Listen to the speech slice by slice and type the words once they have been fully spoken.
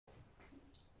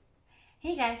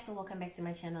Hey guys, so welcome back to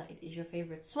my channel. It is your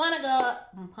favorite Swana girl,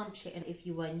 Mpshe, and if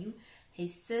you are new, hey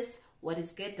sis, what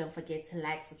is good? Don't forget to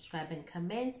like, subscribe, and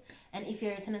comment. And if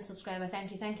you're a returning subscriber,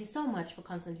 thank you so much for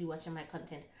constantly watching my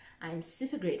content. I am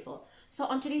super grateful. So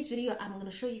on today's video, I'm going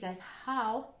to show you guys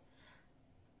how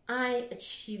I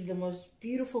achieve the most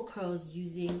beautiful curls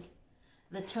using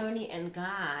the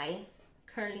Toni&Guy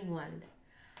curling wand.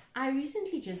 I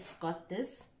recently just got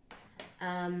this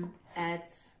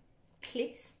at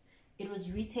Clicks. It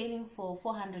was retailing for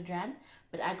 400 rand,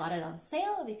 but I got it on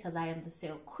sale because I am the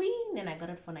sale queen, and I got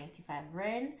it for 95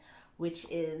 rand, which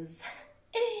is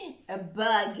a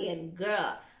bargain,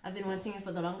 girl. I've been wanting it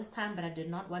for the longest time, but I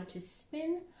did not want to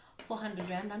spend 400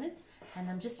 rand on it, and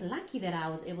I'm just lucky that I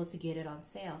was able to get it on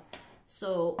sale.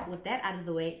 So with that out of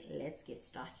the way, let's get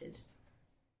started.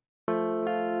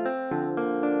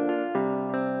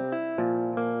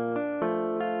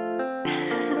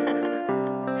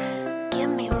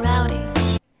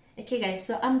 Okay guys,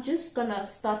 so I'm just gonna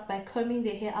start by combing the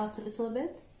hair out a little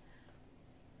bit.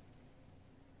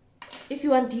 If you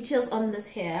want details on this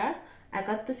hair, I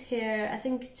got this hair I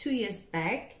think 2 years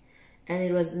back, and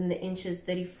it was in the inches,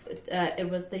 it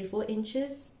was 34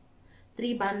 inches,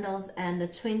 3 bundles and a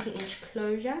 20-inch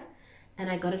closure, and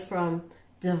I got it from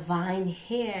Divine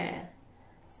Hair.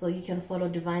 So you can follow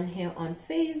Divine Hair on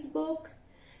Facebook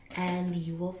and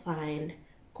you will find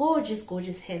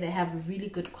gorgeous hair. They have really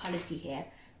good quality hair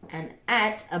and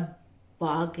at a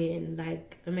bargain.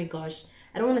 Like, oh my gosh,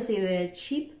 I don't want to say they're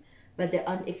cheap, but they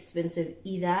aren't expensive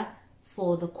either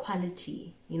for the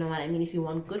quality. You know what I mean? If you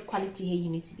want good quality hair,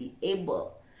 you need to be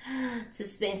able to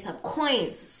spend some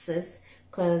coins, sis,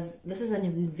 because this is an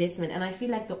investment. And I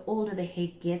feel like the older the hair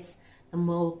gets, the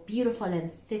more beautiful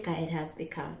and thicker it has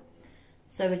become.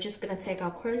 So we're just gonna take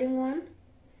our curling one,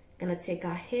 gonna take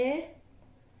our hair,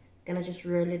 gonna just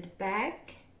roll it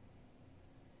back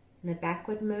in a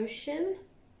backward motion,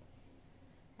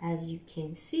 as you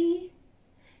can see,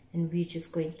 and we're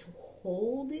just going to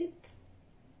hold it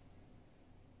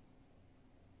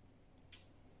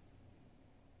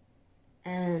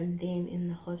and then in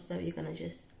the hopes that you're gonna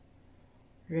just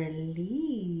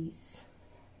release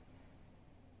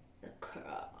the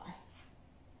curl.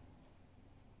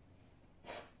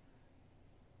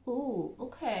 Ooh,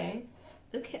 okay.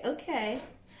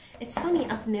 It's funny,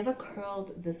 I've never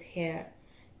curled this hair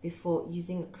before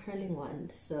using a curling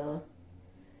wand, so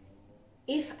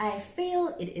if I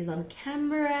fail, it is on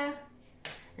camera,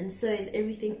 and so is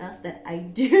everything else that I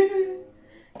do.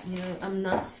 You know, I'm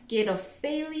not scared of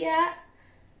failure,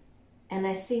 and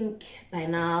I think by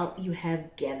now you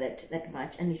have gathered that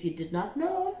much, and if you did not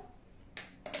know,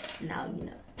 now you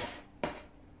know.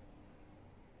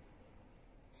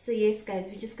 So yes guys,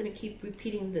 we're just gonna keep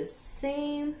repeating the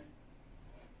same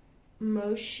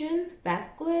motion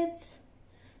backwards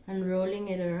and rolling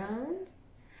it around.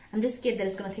 I'm just scared that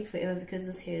it's gonna take forever because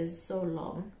this hair is so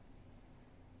long,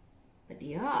 but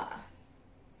yeah,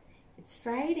 it's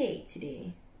Friday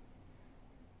today.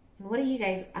 And what are you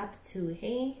guys up to?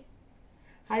 Hey,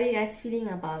 how are you guys feeling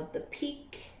about the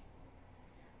peak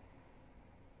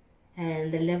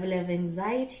and the level of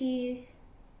anxiety?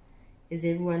 Is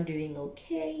everyone doing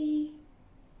okay?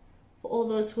 For all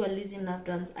those who are losing loved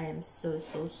ones, I am so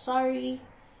sorry.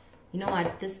 You know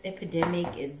what, this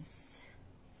epidemic is,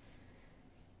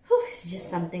 it's just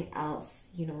something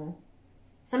else, you know.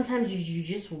 Sometimes you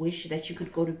just wish that you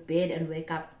could go to bed and wake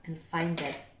up and find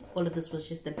that all of this was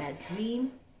just a bad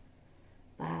dream.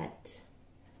 But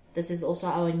this is also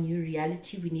our new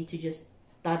reality. We need to just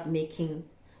start making,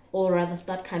 or rather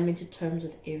start coming to terms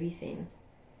with everything.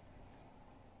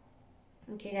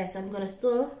 Okay guys, so I'm gonna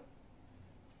still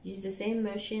use the same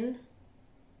motion,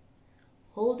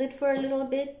 hold it for a little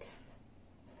bit,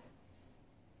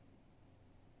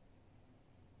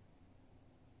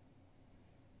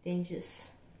 then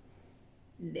just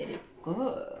let it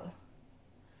go.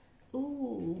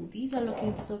 Ooh, these are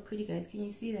looking so pretty guys. Can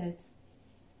you see that?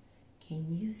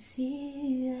 Can you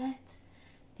see that?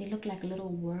 They look like little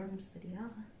worms, but yeah.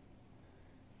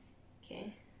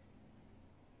 Okay.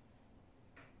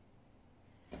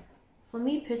 For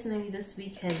me personally, this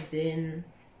week has been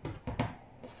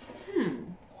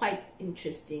quite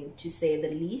interesting, to say the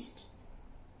least.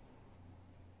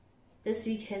 This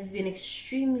week has been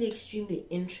extremely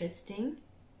interesting.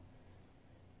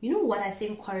 You know what I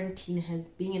think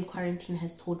being in quarantine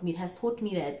has taught me? It has taught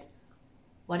me that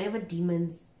whatever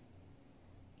demons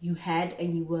you had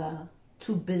and you were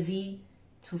too busy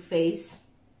to face,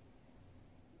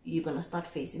 you're gonna start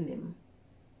facing them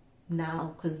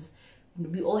now, because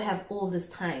we all have all this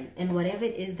time, and whatever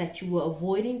it is that you were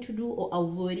avoiding to do or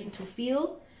avoiding to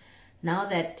feel, now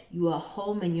that you are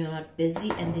home and you're not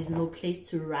busy and there's no place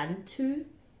to run to,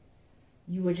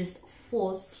 you were just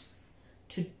forced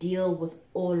to deal with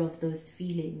all of those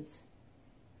feelings.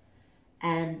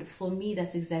 And for me,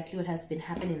 that's exactly what has been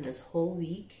happening this whole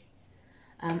week.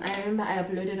 I remember I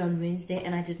uploaded on Wednesday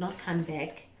and I did not come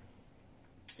back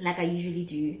like I usually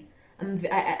do.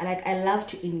 I love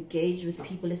to engage with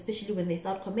people, especially when they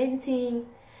start commenting,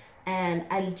 and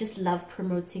I just love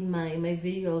promoting my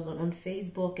videos on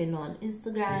Facebook and on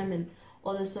Instagram and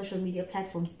all the social media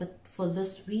platforms. But for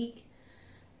this week,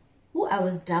 I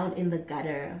was down in the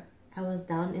gutter. I was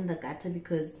down in the gutter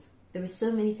because there were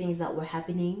so many things that were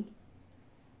happening,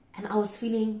 and I was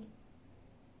feeling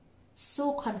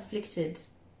so conflicted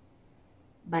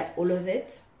by all of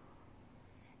it.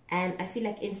 And I feel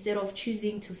like instead of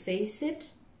choosing to face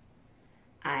it,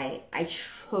 I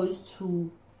chose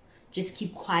to just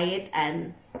keep quiet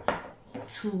and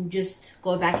to just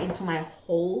go back into my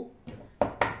hole,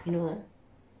 you know,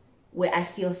 where I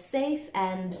feel safe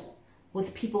and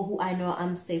with people who I know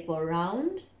I'm safe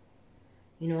around,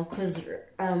 you know, because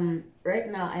right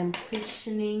now I'm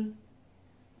questioning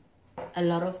a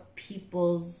lot of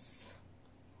people's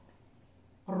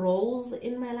roles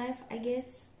in my life, I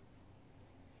guess.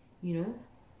 You know,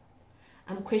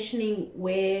 I'm questioning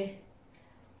where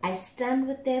I stand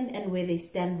with them and where they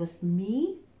stand with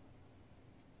me.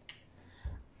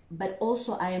 But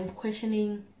also I am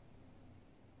questioning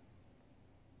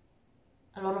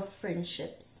a lot of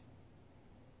friendships,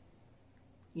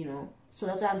 you know. So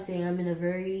that's why I'm saying I'm in a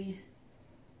very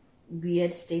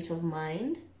weird state of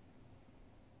mind.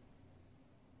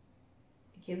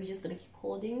 Okay, we're just gonna keep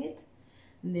holding it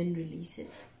and then release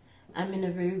it. I'm in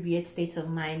a very weird state of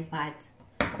mind, but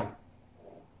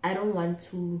I don't want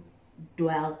to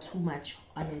dwell too much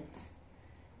on it,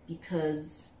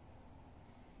 because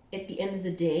at the end of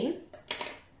the day,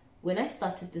 when I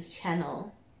started this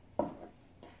channel,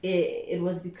 it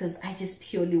was because I just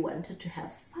purely wanted to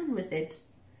have fun with it.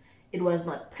 It was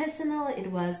not personal,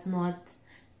 it was not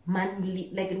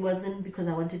money, like it wasn't because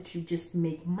I wanted to just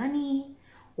make money,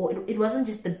 or it wasn't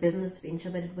just a business venture,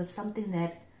 but it was something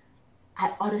that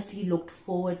I honestly looked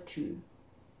forward to.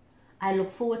 I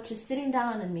look forward to sitting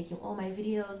down and making all my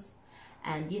videos.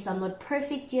 And yes, I'm not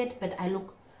perfect yet, but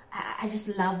I just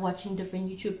love watching different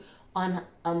YouTube on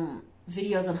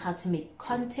videos on how to make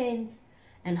content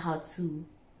and how to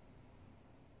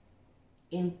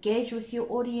engage with your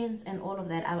audience and all of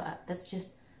that. That's just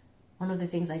one of the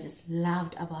things I just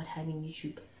loved about having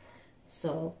YouTube.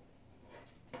 So,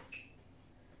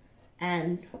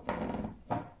 and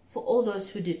for all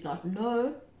those who did not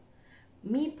know,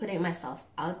 me putting myself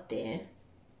out there,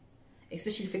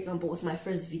 especially for example with my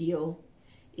first video,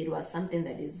 it was something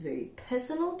that is very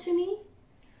personal to me,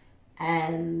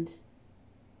 and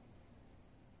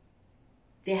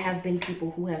there have been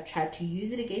people who have tried to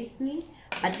use it against me,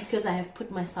 but because I have put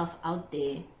myself out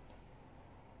there,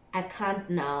 I can't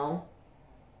now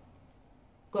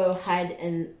go hide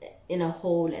in a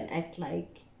hole and act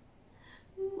like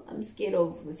I'm scared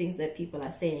of the things that people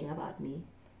are saying about me.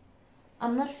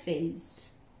 I'm not fazed.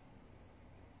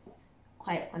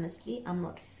 Quite honestly, I'm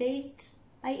not fazed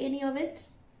by any of it.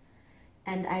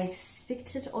 And I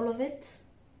expected all of it,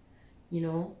 you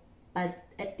know. But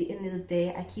at the end of the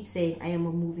day, I keep saying I am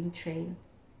a moving train.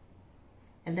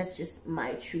 And that's just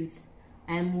my truth.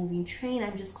 I am a moving train.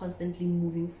 I'm just constantly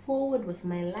moving forward with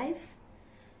my life.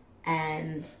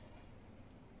 And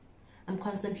I'm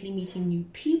constantly meeting new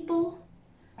people.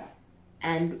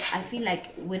 And I feel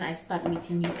like when I start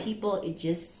meeting new people, it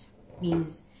just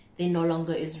means there no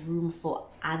longer is room for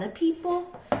other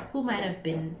people who might have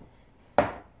been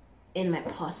in my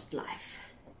past life,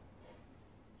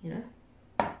 you know.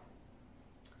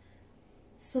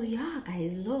 So yeah,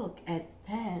 guys, look at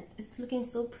that. It's looking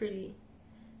so pretty.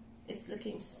 It's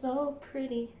looking so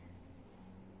pretty.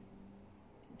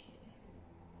 Okay,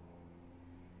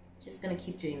 just gonna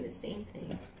keep doing the same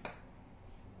thing.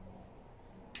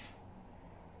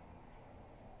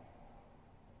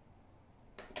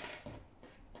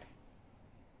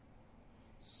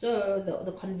 So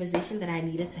the conversation that I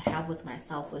needed to have with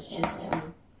myself was just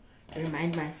to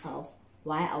remind myself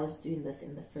why I was doing this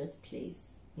in the first place,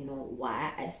 you know,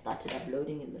 why I started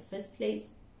uploading in the first place,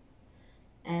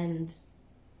 and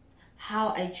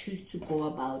how I choose to go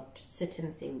about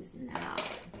certain things now,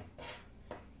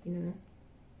 you know.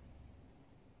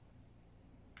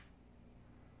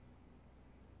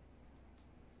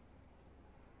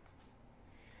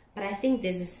 But I think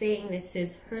there's a saying that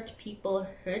says hurt people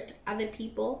hurt other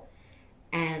people,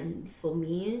 and for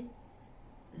me,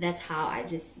 that's how I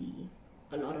just see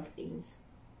a lot of things.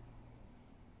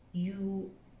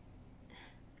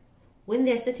 when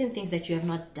there are certain things that you have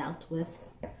not dealt with,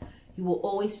 you will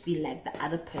always feel like the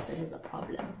other person is a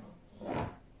problem.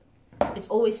 It's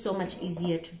always so much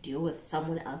easier to deal with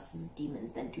someone else's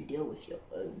demons than to deal with your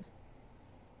own.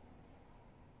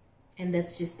 And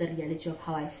that's just the reality of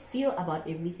how I feel about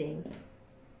everything,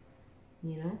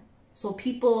 you know. So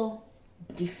people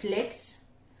deflect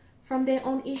from their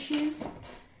own issues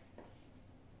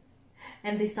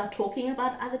and they start talking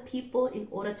about other people in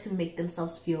order to make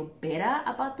themselves feel better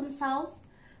about themselves.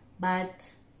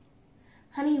 But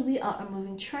honey, we are a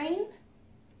moving train,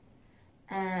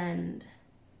 and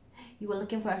you were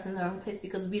looking for us in the wrong place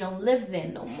because we don't live there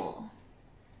no more.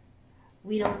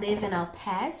 We don't live in our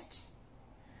past.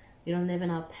 We don't live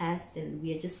in our past, and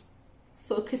we are just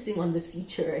focusing on the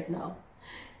future right now.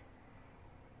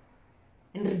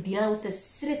 And we're dealing with a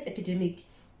serious epidemic.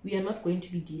 We are not going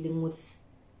to be dealing with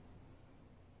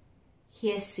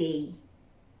hearsay,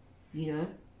 you know.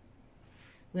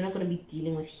 We're not going to be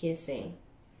dealing with hearsay.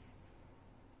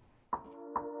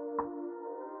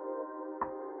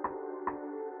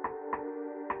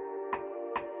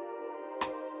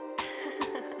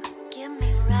 Get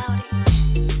me rowdy.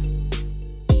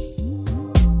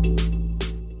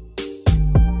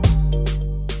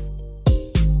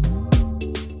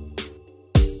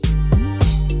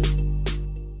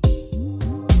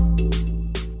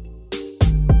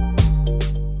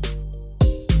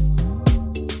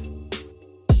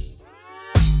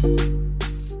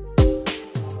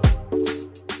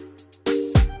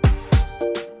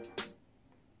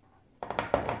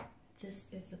 This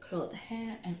is the curled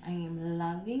hair and I am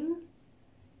loving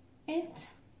it.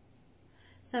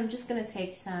 So I'm just gonna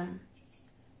take some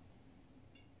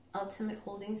Ultimate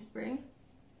Holding Spray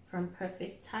from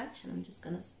Perfect Touch, and I'm just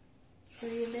gonna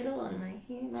spray a little on my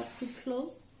hair, not too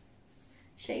close.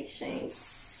 Shake, shake.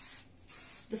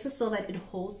 This is so that it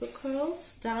holds the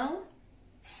curls down,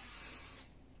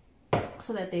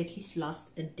 so that they at least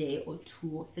last a day or 2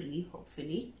 or 3,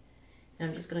 hopefully. And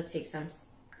I'm just gonna take some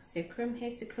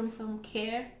hair serum from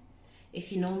Care.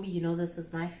 If you know me, you know this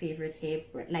is my favorite hair,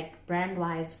 like brand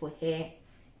wise for hair.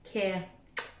 Care,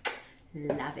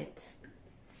 love it.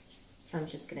 So I'm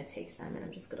just gonna take some and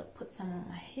I'm just gonna put some on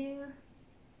my hair.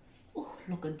 Oh,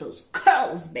 look at those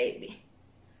curls, baby.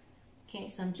 Okay,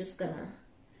 so I'm just gonna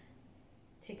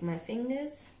take my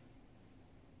fingers.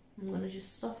 I'm gonna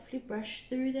just softly brush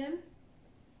through them,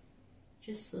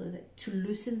 just so that to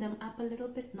loosen them up a little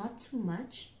bit, not too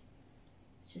much,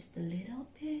 just a little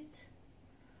bit.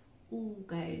 Oh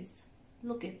guys,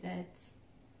 look at that,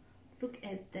 look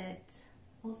at that.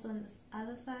 Also on this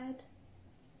other side,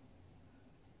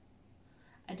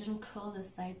 I didn't curl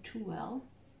this side too well,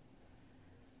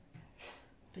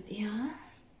 but yeah,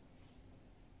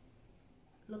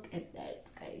 look at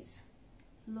that, guys.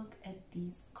 Look at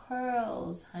these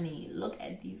curls, honey. Look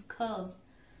at these curls,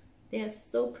 they are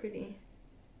so pretty.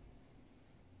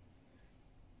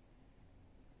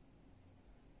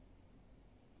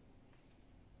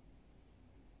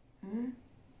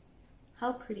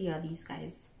 How pretty are these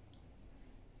guys?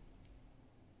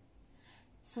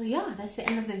 So yeah, that's the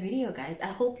end of the video, guys. I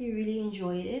hope you really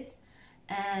enjoyed it,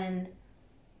 and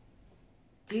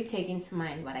do take into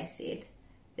mind what I said.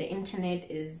 The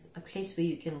internet is a place where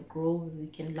you can grow, where we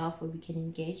can laugh, where we can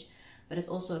engage, but it's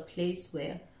also a place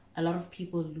where a lot of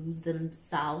people lose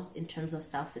themselves in terms of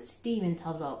self-esteem, in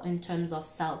terms of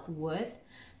self-worth.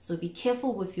 So be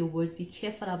careful with your words, be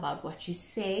careful about what you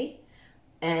say,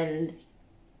 and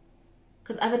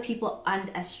because other people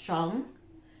aren't as strong,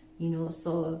 you know,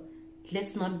 so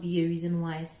let's not be a reason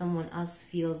why someone else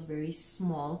feels very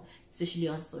small, especially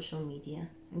on social media.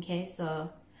 Okay,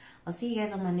 so I'll see you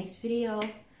guys on my next video,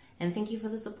 and thank you for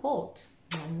the support.